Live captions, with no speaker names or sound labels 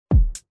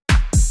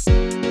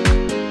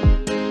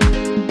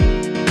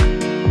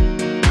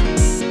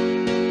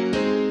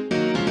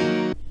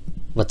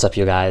What's up,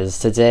 you guys?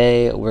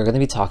 Today we're going to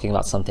be talking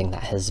about something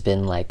that has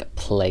been like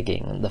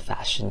plaguing the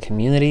fashion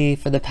community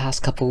for the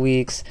past couple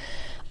weeks.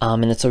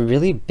 And it's a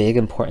really big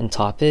important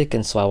topic,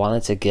 and so I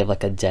wanted to give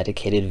like a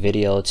dedicated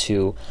video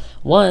to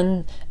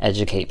one,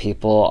 educate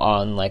people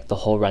on like the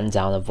whole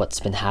rundown of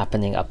what's been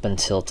happening up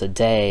until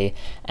today,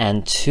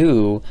 and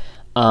two,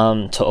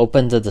 to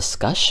open the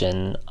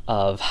discussion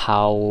of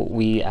how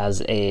we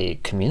as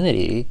a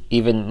community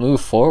even move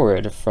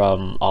forward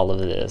from all of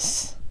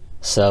this.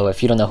 So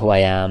if you don't know who I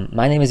am,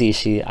 my name is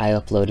Ishi. I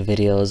upload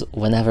videos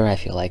whenever I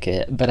feel like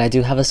it, but I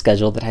do have a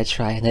schedule that I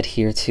try and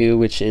adhere to,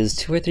 which is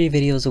 2 or 3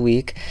 videos a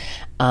week.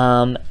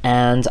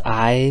 And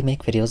I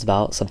make videos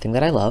about something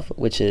that I love,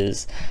 which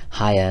is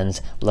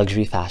high-end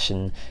luxury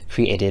fashion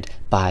created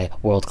by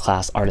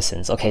world-class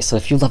artisans. Okay, so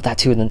if you love that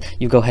too, then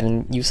you go ahead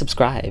and you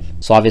subscribe.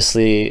 So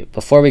obviously,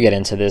 before we get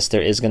into this,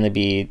 there is going to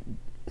be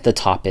the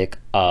topic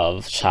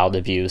of child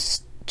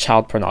abuse,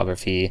 child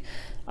pornography.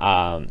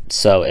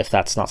 So if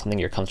that's not something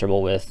you're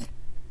comfortable with,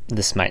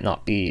 this might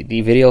not be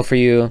the video for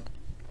you.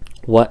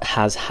 What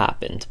has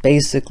happened?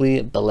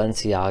 Basically,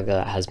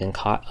 Balenciaga has been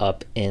caught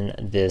up in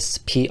this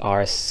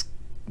PR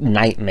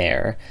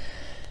nightmare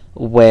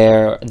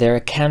where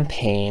their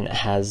campaign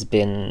has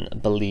been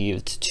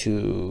believed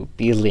to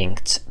be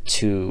linked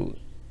to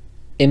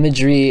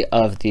imagery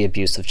of the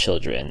abuse of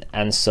children.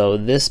 And so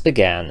this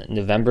began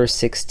November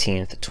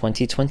 16th,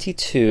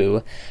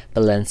 2022.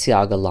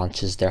 Balenciaga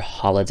launches their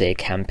holiday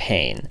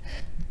campaign.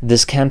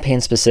 This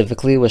campaign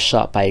specifically was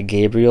shot by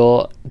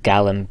Gabriel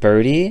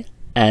Galimberti,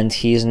 and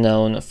he's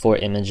known for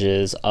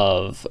images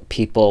of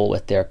people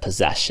with their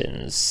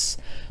possessions.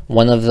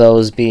 One of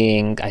those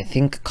being, I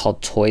think,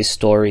 called Toy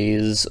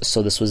Stories,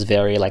 so this was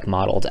very like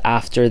modeled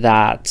after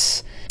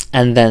that.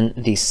 And then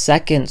the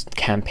second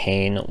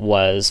campaign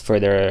was for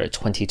their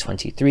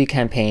 2023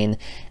 campaign,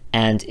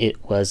 and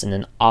it was in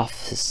an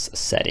office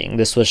setting.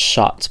 This was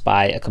shot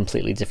by a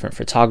completely different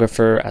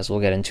photographer, as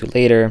we'll get into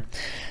later.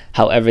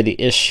 However, the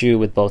issue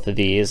with both of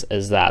these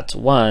is that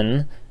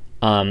one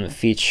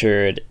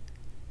featured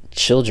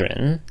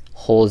children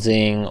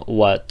holding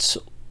what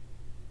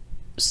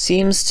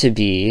seems to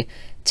be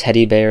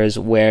teddy bears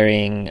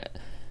wearing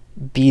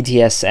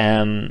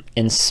BDSM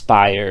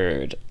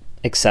inspired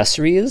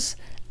accessories,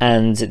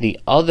 and the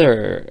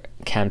other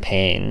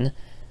campaign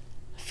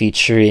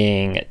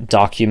featuring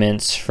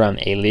documents from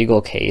a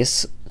legal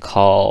case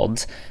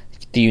called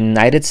the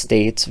United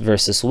States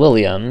versus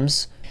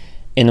Williams,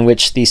 in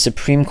which the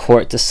Supreme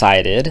Court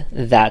decided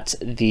that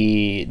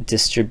the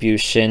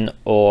distribution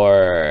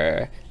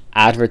or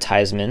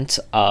advertisement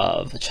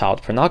of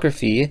child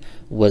pornography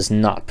was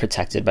not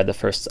protected by the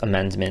First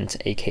Amendment,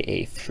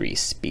 aka free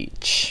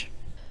speech.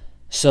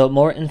 So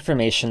more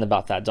information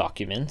about that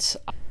document.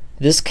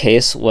 This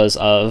case was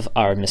of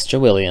our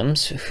Mr.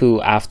 Williams, who,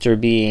 after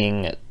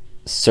being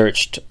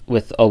searched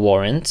with a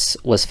warrant,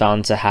 was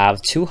found to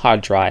have 2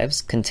 hard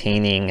drives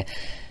containing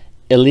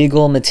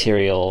illegal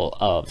material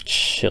of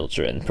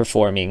children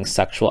performing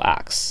sexual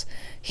acts.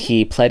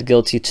 He pled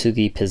guilty to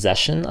the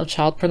possession of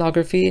child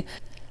pornography.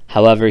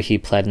 However, he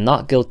pled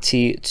not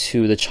guilty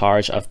to the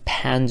charge of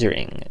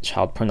pandering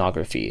child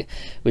pornography,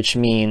 which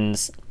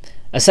means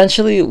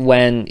essentially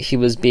when he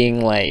was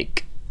being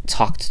like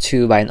talked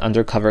to by an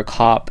undercover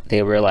cop,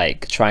 they were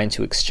like trying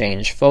to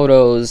exchange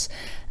photos,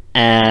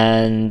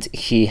 and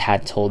he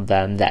had told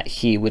them that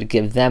he would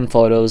give them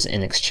photos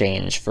in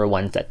exchange for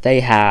ones that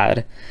they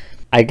had.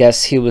 I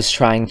guess he was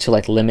trying to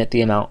like limit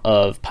the amount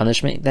of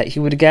punishment that he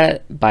would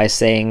get by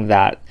saying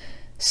that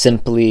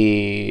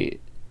simply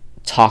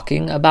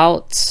talking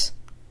about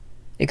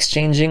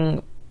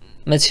exchanging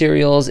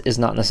materials is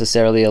not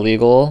necessarily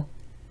illegal,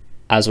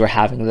 as we're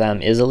having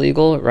them is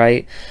illegal,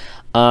 right?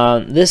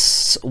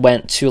 This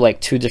went to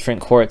like 2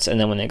 different courts, and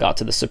then when it got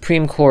to the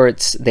Supreme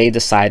Court, they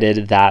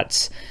decided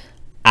that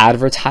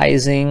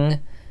advertising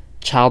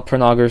child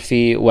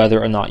pornography,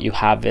 whether or not you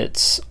have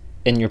it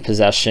in your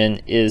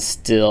possession, is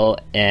still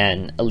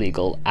an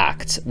illegal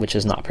act, which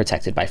is not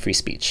protected by free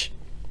speech.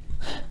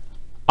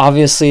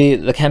 Obviously,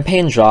 the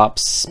campaign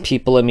drops,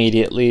 people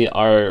immediately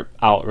are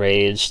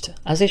outraged,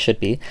 as they should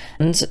be,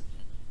 and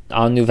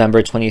on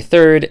November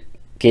 23rd,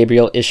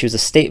 Gabriel issues a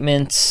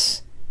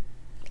statement,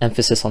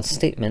 emphasis on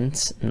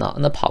statement, not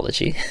an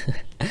apology,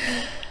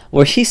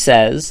 where he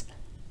says,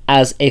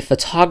 "As a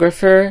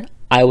photographer,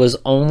 I was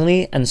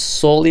only and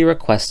solely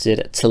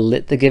requested to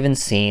lit the given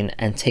scene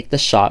and take the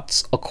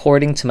shots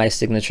according to my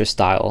signature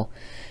style.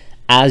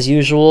 As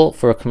usual,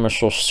 for a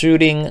commercial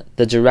shooting,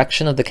 the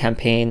direction of the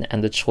campaign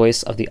and the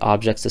choice of the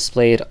objects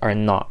displayed are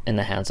not in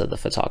the hands of the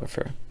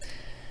photographer."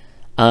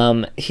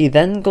 He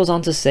then goes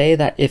on to say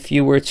that if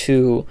you were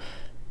to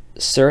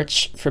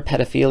search for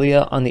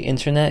pedophilia on the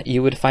internet,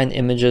 you would find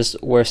images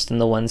worse than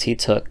the ones he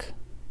took.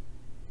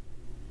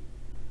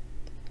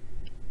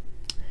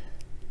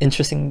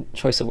 Interesting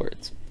choice of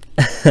words.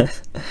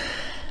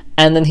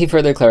 And then he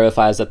further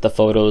clarifies that the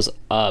photos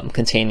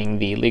containing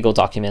the legal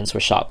documents were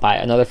shot by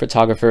another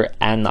photographer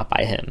and not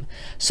by him.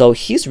 So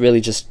he's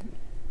really just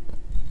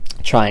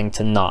trying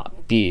to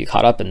not be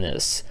caught up in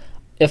this.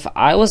 if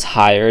I was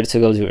hired to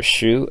go do a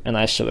shoot and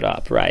I showed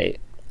up, right,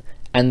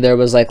 and there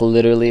was like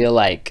literally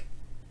like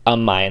a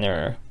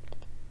minor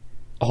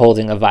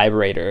holding a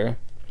vibrator,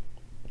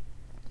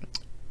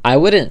 I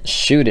wouldn't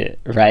shoot it,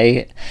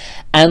 right?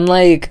 And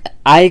like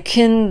I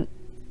can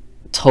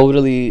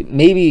totally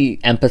maybe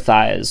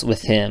empathize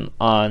with him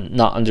on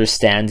not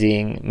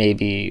understanding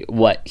maybe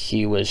what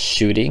he was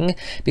shooting,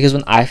 because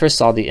when I first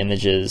saw the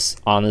images,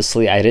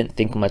 honestly, I didn't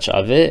think much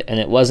of it, and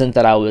it wasn't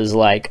that I was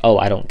like, oh,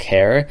 I don't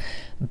care,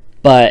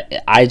 but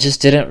I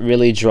just didn't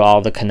really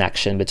draw the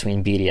connection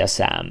between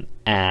BDSM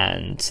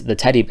and the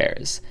teddy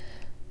bears.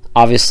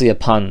 Obviously,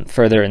 upon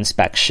further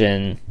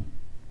inspection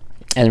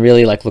and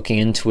really like looking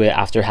into it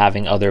after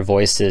having other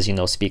voices, you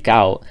know, speak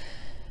out,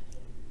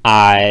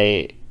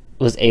 I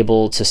was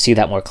able to see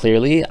that more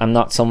clearly. I'm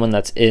not someone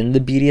that's in the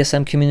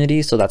BDSM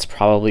community, so that's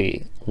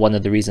probably one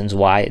of the reasons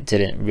why it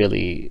didn't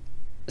really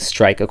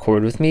strike a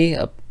chord with me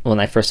when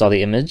I first saw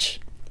the image.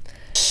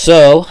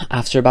 So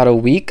after about a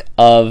week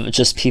of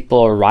just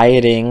people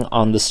rioting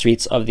on the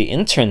streets of the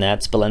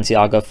internet,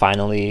 Balenciaga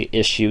finally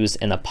issues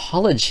an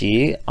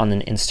apology on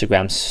an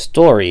Instagram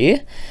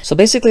story. So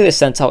basically they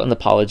sent out an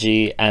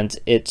apology, and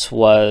it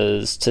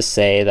was to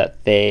say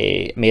that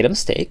they made a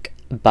mistake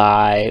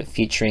by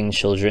featuring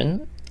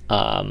children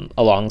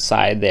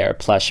alongside their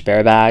plush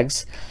bear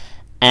bags,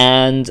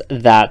 and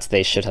that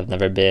they should have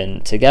never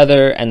been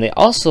together. And they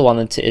also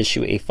wanted to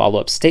issue a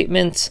follow-up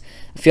statement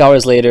a few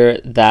hours later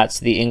that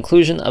the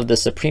inclusion of the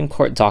Supreme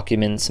Court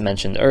documents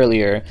mentioned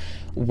earlier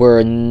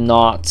were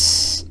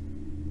not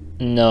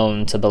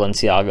known to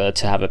Balenciaga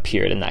to have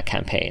appeared in that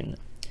campaign,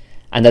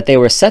 and that they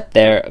were set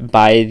there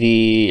by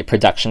the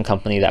production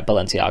company that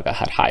Balenciaga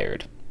had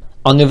hired.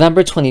 On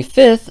November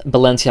 25th,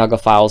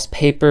 Balenciaga files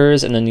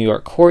papers in a New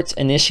York court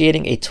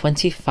initiating a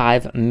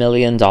 $25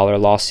 million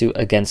lawsuit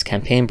against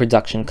campaign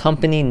production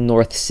company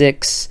North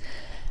 6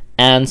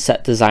 and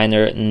set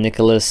designer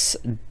Nicolas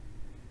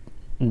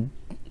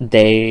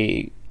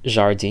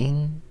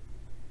Desjardins,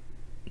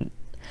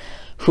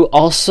 who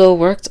also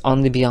worked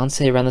on the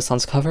Beyoncé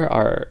Renaissance cover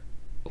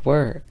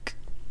artwork.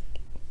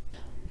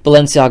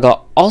 Balenciaga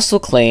also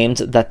claimed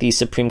that the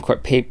Supreme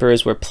Court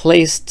papers were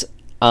placed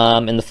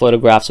in the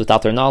photographs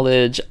without their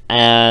knowledge,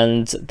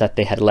 and that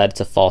they had led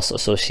to false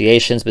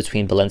associations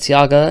between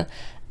Balenciaga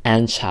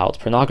and child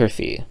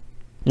pornography.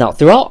 Now,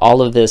 throughout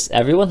all of this,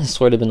 everyone has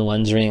sort of been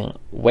wondering,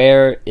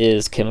 where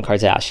is Kim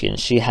Kardashian?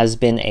 She has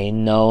been a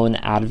known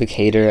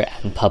advocator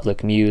and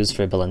public muse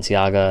for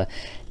Balenciaga.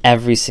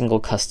 Every single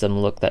custom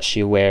look that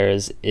she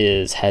wears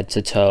is head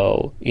to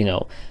toe, you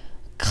know,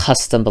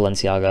 custom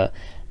Balenciaga.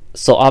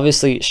 So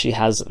obviously she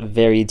has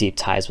very deep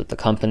ties with the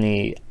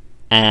company,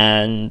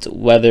 and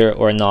whether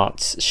or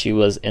not she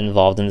was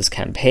involved in this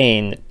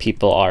campaign,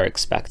 people are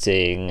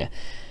expecting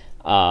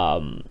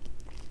some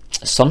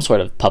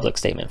sort of public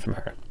statement from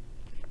her.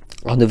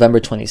 On November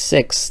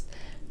 26th,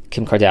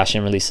 Kim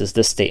Kardashian releases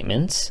this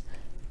statement: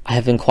 "I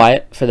have been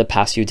quiet for the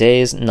past few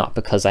days, not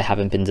because I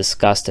haven't been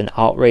disgusted and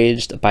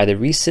outraged by the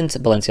recent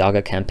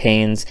Balenciaga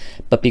campaigns,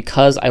 but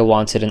because I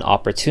wanted an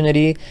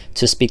opportunity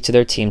to speak to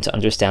their team to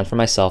understand for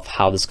myself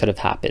how this could have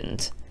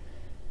happened.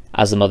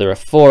 As a mother of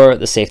 4,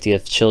 the safety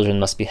of children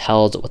must be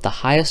held with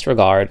the highest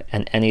regard,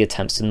 and any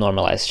attempts to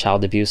normalize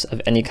child abuse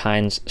of any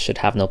kind should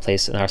have no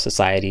place in our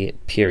society,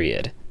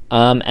 period."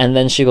 And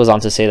then she goes on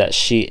to say that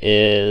she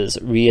is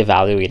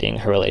reevaluating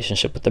her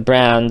relationship with the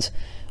brand,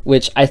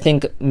 which I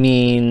think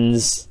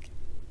means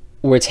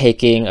we're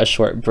taking a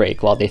short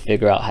break while they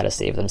figure out how to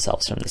save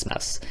themselves from this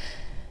mess.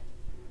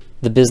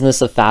 The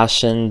business of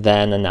fashion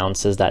then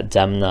announces that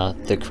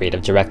Demna, the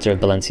creative director of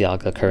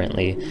Balenciaga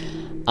currently,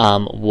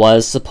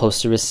 was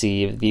supposed to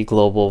receive the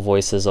Global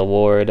Voices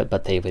Award,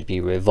 but they would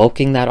be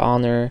revoking that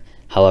honor.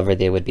 However,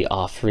 they would be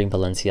offering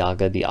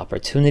Balenciaga the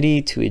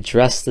opportunity to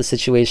address the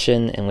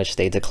situation, in which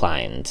they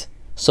declined.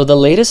 So the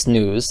latest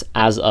news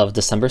as of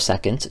December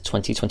 2nd,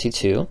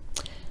 2022,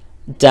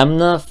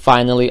 Demna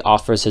finally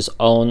offers his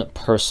own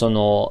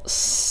personal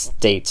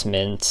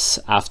statement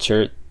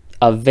after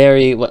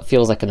what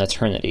feels like an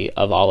eternity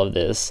of all of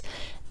this.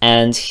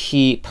 And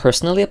he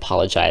personally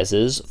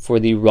apologizes for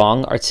the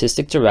wrong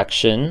artistic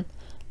direction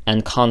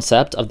and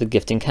concept of the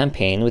gifting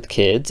campaign with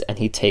kids, and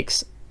he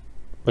takes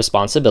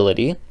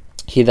responsibility.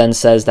 He then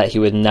says that he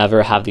would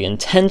never have the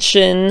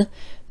intention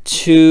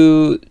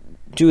to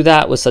do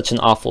that with such an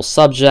awful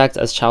subject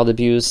as child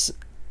abuse,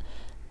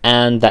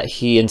 and that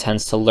he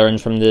intends to learn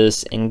from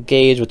this,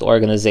 engage with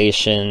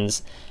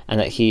organizations, and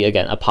that he,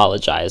 again,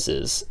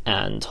 apologizes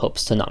and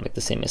hopes to not make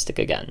the same mistake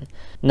again.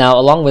 Now,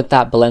 along with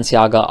that,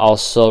 Balenciaga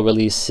also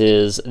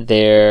releases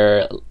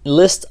their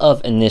list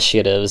of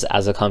initiatives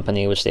as a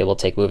company, which they will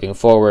take moving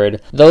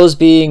forward. Those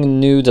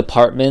being new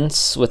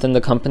departments within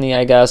the company,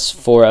 I guess,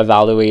 for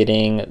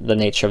evaluating the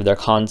nature of their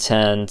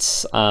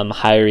content,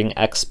 hiring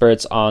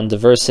experts on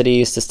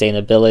diversity,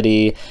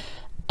 sustainability,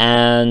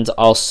 and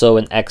also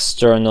an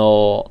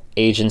external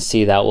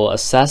agency that will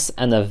assess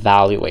and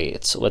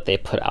evaluate what they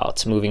put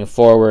out moving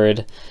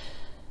forward.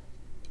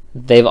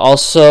 They've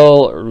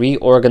also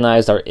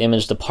reorganized our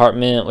image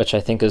department, which I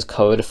think is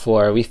code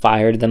for "we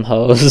fired them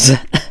hoes."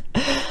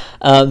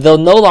 They'll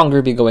no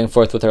longer be going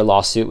forth with their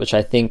lawsuit, which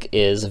I think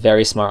is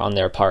very smart on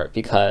their part,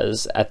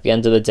 because at the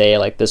end of the day,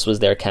 like, this was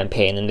their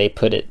campaign and they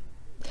put it,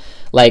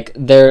 like,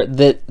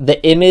 the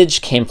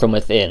image came from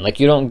within. Like,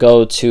 you don't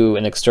go to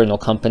an external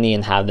company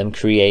and have them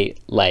create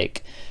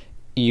like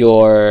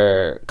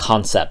your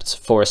concept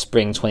for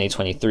spring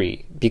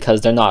 2023,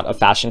 because they're not a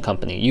fashion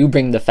company. You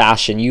bring the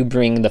fashion, you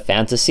bring the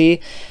fantasy,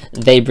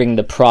 they bring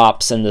the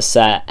props and the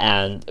set,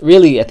 and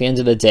really at the end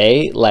of the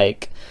day,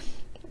 like,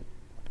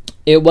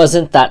 it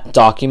wasn't that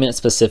document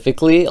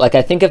specifically. Like,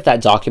 I think if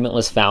that document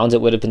was found,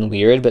 it would have been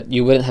weird, but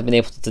you wouldn't have been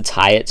able to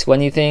tie it to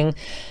anything.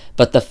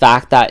 But the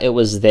fact that it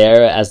was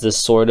there as this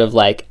sort of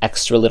like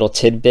extra little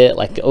tidbit,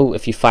 like, oh,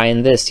 if you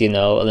find this, you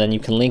know, and then you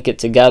can link it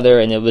together,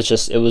 and it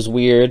was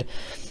weird.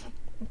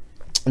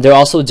 They're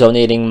also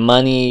donating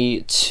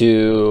money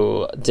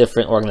to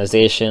different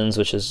organizations,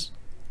 which is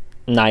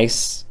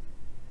nice.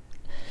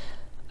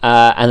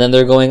 And then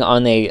they're going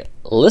on a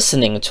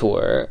listening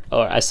tour,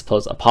 or I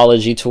suppose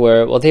apology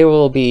tour. Well, they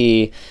will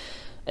be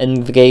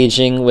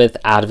engaging with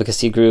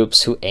advocacy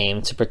groups who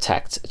aim to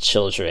protect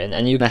children.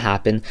 And you're going to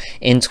happen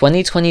in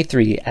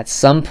 2023. At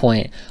some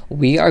point,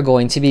 we are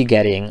going to be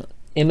getting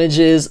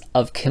images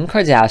of Kim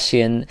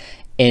Kardashian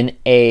in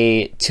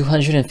a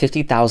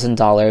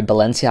 $250,000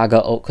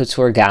 Balenciaga haute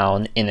couture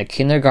gown in a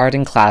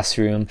kindergarten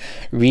classroom,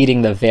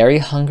 reading The Very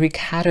Hungry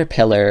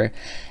Caterpillar,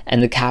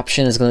 and the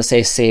caption is going to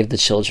say, "Save the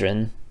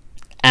children."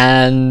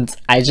 And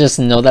I just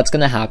know that's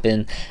going to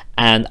happen,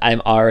 and I'm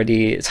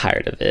already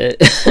tired of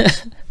it.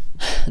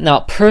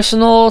 Now,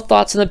 personal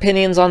thoughts and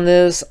opinions on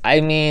this,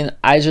 I mean,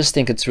 I just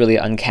think it's really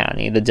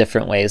uncanny, the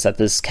different ways that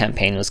this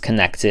campaign was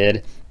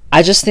connected.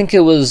 I just think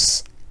it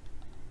was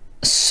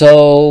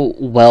so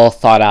well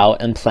thought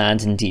out and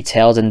planned and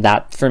detailed, and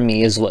that for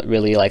me is what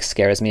really like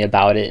scares me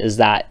about it, is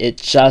that it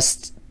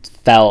just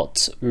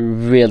felt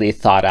really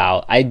thought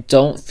out. I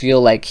don't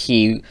feel like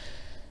he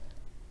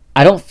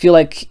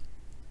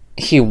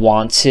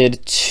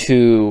wanted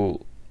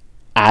to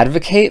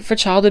advocate for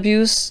child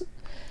abuse,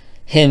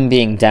 him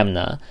being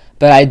Demna,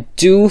 but I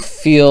do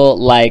feel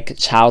like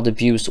child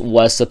abuse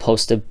was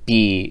supposed to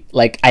be,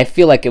 like, I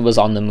feel like it was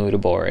on the mood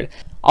board.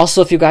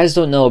 Also, if you guys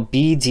don't know,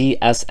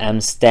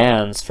 BDSM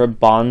stands for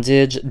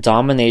bondage,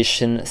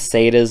 domination,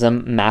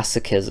 sadism,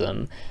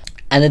 masochism,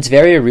 and it's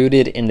very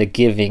rooted in the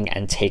giving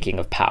and taking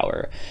of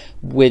power,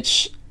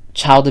 which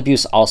child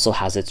abuse also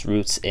has its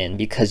roots in,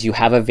 because you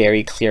have a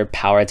very clear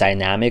power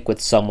dynamic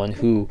with someone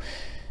who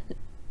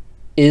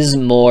is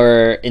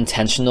more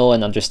intentional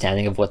and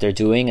understanding of what they're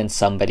doing, and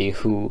somebody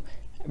who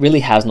really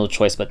has no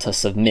choice but to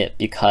submit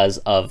because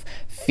of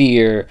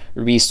fear,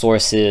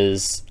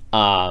 resources,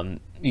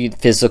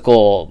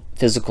 physical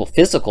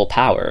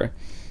power.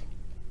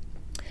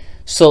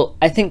 So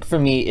I think for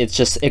me,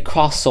 it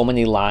crossed so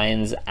many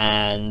lines,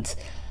 and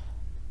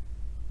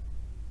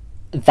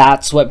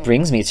that's what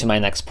brings me to my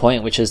next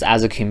point, which is,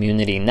 as a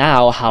community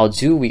now, how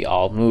do we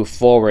all move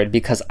forward?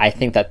 Because I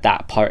think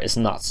that part is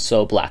not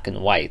so black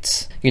and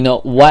white. You know,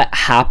 what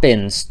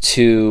happens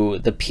to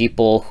the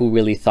people who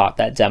really thought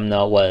that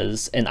Demna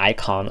was an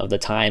icon of the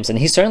times? And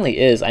he certainly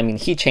is. I mean,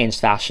 he changed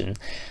fashion.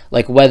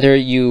 Like, whether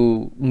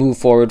you move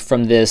forward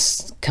from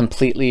this,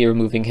 completely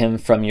removing him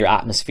from your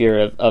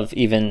atmosphere of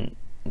even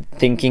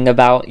thinking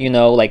about, you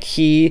know, like,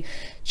 he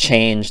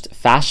changed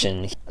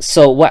fashion.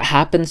 So what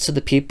happens to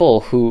the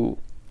people who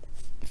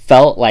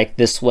felt like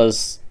this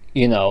was,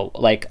 you know,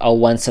 like a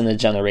once in a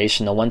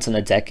generation, a once in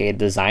a decade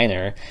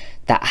designer,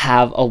 that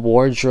have a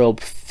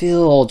wardrobe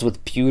filled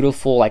with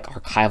beautiful, like,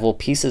 archival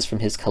pieces from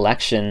his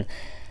collection?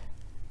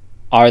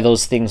 Are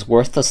those things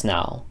worthless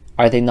now?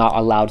 Are they not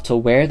allowed to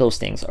wear those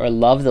things or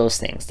love those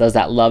things? Does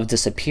that love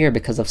disappear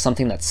because of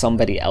something that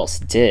somebody else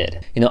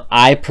did? You know,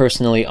 I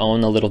personally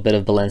own a little bit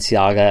of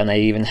Balenciaga, and I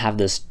even have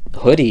this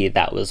hoodie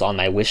that was on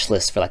my wish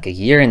list for like a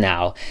year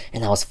now,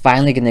 and I was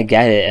finally gonna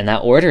get it, and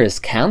that order is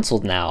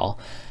canceled now.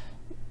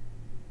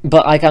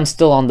 But like, I'm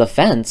still on the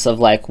fence of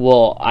like,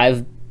 well,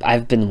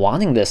 I've been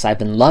wanting this, I've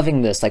been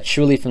loving this, like,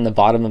 truly from the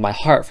bottom of my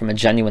heart, from a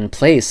genuine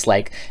place.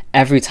 Like,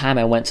 every time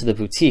I went to the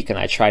boutique and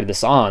I tried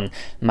this on,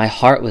 my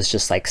heart was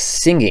just like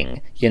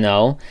singing, you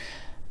know?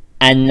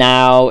 And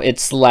now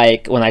it's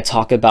like, when I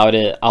talk about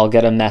it, I'll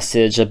get a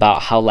message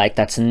about how, like,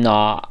 that's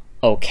not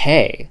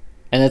okay.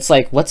 And it's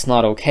like, what's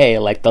not okay?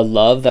 Like, the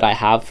love that I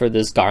have for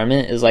this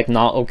garment is like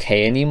not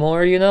okay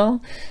anymore, you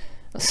know?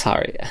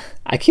 Sorry,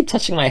 I keep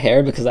touching my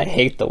hair because I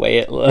hate the way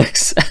it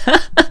looks.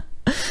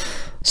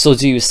 So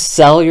do you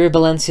sell your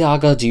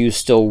Balenciaga? Do you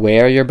still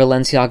wear your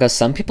Balenciaga?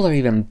 Some people are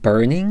even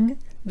burning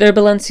their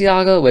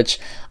Balenciaga, which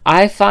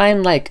I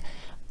find, like,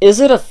 is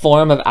it a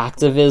form of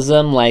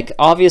activism? Like,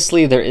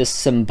 obviously there is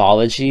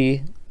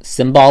symbology.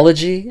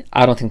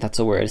 I don't think that's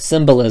a word.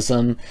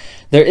 Symbolism.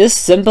 There is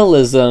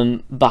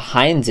symbolism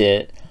behind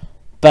it,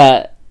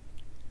 but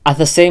at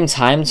the same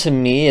time, to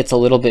me, it's a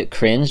little bit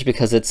cringe,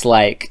 because it's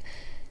like,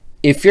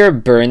 if you're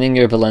burning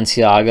your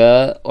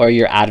Balenciaga, or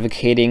you're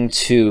advocating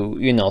to,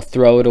 you know,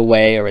 throw it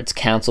away, or it's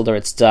canceled, or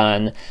it's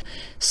done,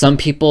 some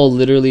people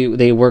literally,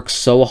 they work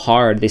so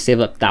hard, they save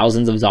up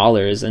thousands of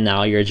dollars, and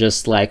now you're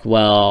just like,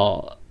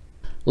 well,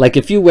 Like,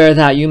 if you wear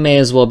that, you may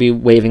as well be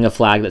waving a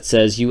flag that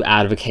says you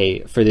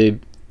advocate for the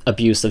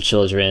abuse of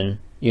children.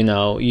 You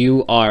know,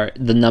 you are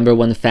the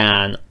 #1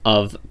 fan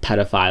of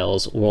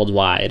pedophiles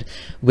worldwide,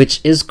 which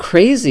is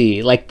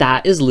crazy. Like,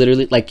 that is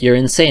literally, like, you're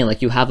insane.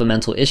 Like, you have a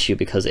mental issue,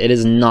 because it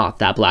is not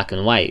that black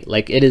and white.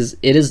 Like, it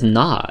is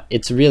not.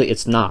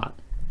 It's not.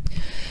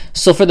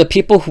 So for the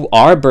people who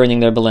are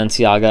burning their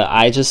Balenciaga,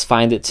 I just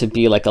find it to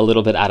be like a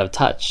little bit out of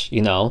touch,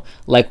 you know?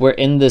 Like, we're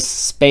in this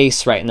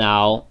space right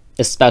now,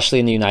 especially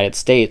in the United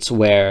States,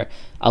 where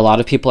a lot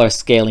of people are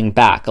scaling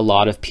back. A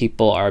lot of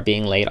people are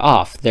being laid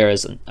off. There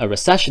is a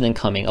recession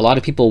incoming. A lot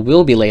of people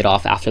will be laid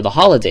off after the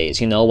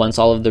holidays, you know, once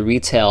all of the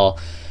retail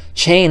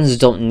chains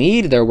don't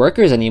need their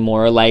workers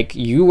anymore. Like,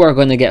 you are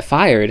going to get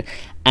fired.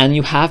 And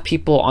you have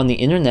people on the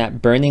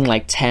internet burning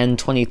like $10,000,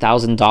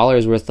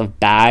 $20,000 worth of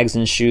bags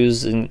and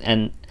shoes,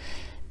 and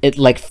it,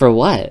 like, for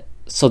what?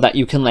 So that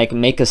you can like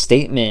make a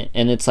statement,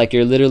 and it's like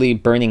you're literally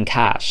burning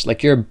cash.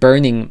 Like, you're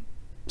burning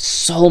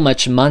so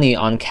much money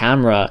on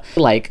camera.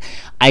 Like,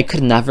 I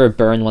could never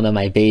burn one of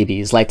my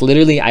babies. Like,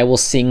 literally, I will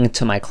sing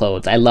to my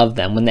clothes. I love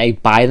them. When I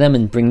buy them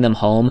and bring them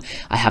home,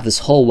 I have this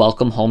whole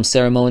welcome home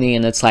ceremony,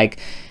 and it's like,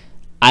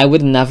 I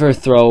would never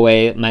throw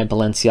away my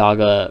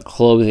Balenciaga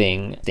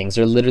clothing things.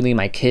 They're literally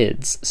my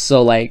kids.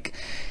 So like,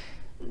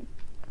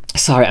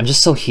 sorry, I'm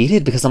just so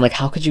heated, because I'm like,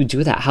 how could you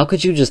do that? How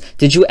could you just,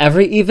 did you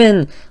ever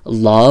even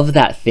love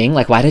that thing?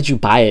 Like, why did you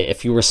buy it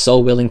if you were so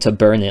willing to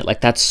burn it? Like,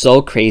 that's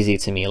so crazy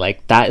to me.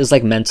 Like, that is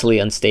like mentally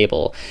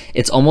unstable.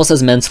 It's almost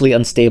as mentally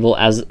unstable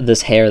as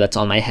this hair that's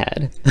on my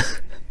head.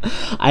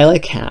 I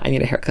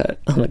need a haircut.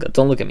 Oh my God,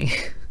 don't look at me.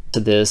 To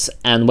this,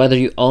 and whether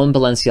you own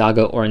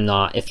Balenciaga or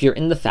not, if you're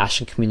in the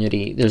fashion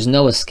community, there's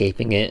no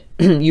escaping it.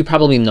 You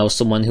probably know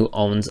someone who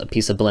owns a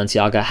piece of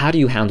Balenciaga. How do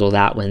you handle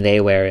that when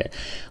they wear it?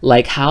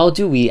 Like, how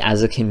do we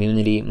as a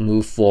community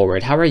move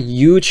forward? How are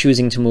you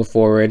choosing to move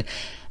forward?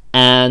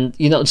 And,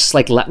 you know, just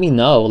like, let me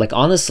know, like,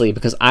 honestly,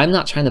 because I'm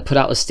not trying to put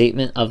out a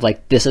statement of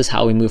like, this is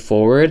how we move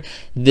forward.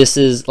 This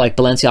is like,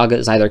 Balenciaga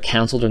is either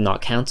canceled or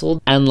not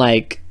canceled. And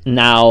like,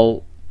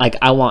 now, like,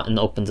 I want an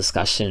open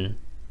discussion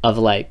of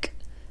like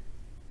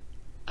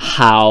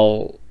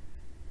how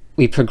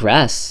we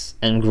progress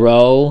and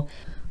grow.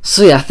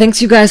 So yeah,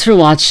 thanks you guys for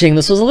watching.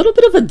 This was a little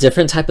bit of a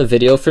different type of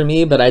video for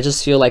me, but I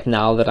just feel like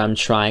now that I'm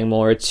trying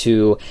more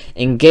to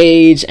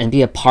engage and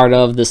be a part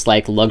of this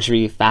like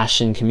luxury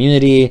fashion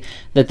community,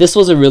 that this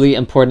was a really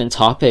important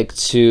topic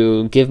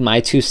to give my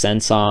 2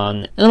 cents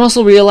on. And I'm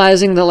also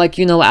realizing that, like,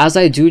 you know, as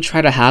I do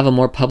try to have a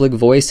more public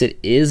voice, it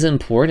is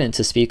important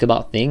to speak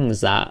about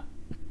things that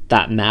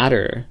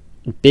matter.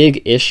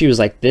 Big issues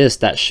like this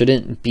that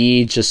shouldn't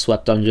be just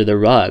swept under the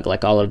rug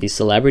like all of these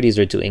celebrities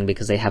are doing,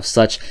 because they have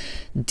such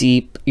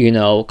deep, you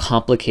know,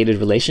 complicated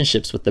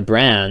relationships with the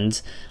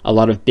brand, a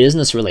lot of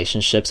business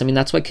relationships. I mean,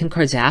 that's why Kim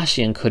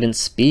Kardashian couldn't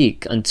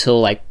speak until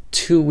like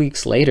 2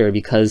 weeks later,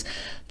 because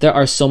there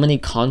are so many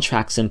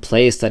contracts in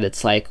place that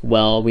it's like,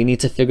 well, we need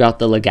to figure out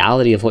the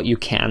legality of what you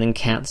can and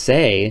can't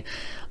say.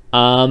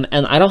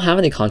 And I don't have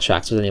any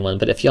contracts with anyone,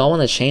 but if y'all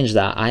want to change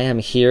that, I am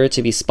here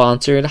to be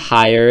sponsored,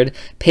 hired,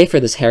 pay for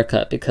this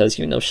haircut, because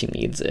you know she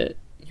needs it.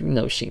 You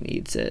know she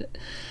needs it.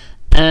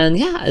 And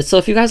yeah, so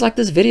if you guys like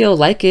this video,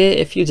 like it.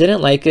 If you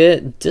didn't like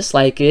it,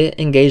 dislike it.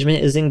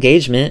 Engagement is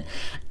engagement.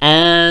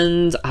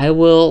 And I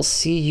will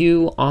see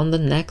you on the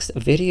next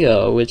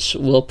video, which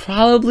will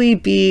probably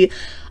be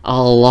a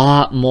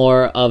lot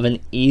more of an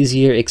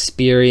easier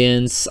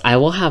experience. I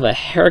will have a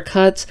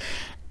haircut,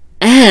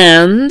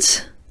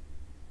 and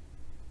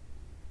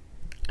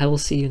I will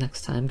see you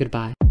next time.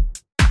 Goodbye.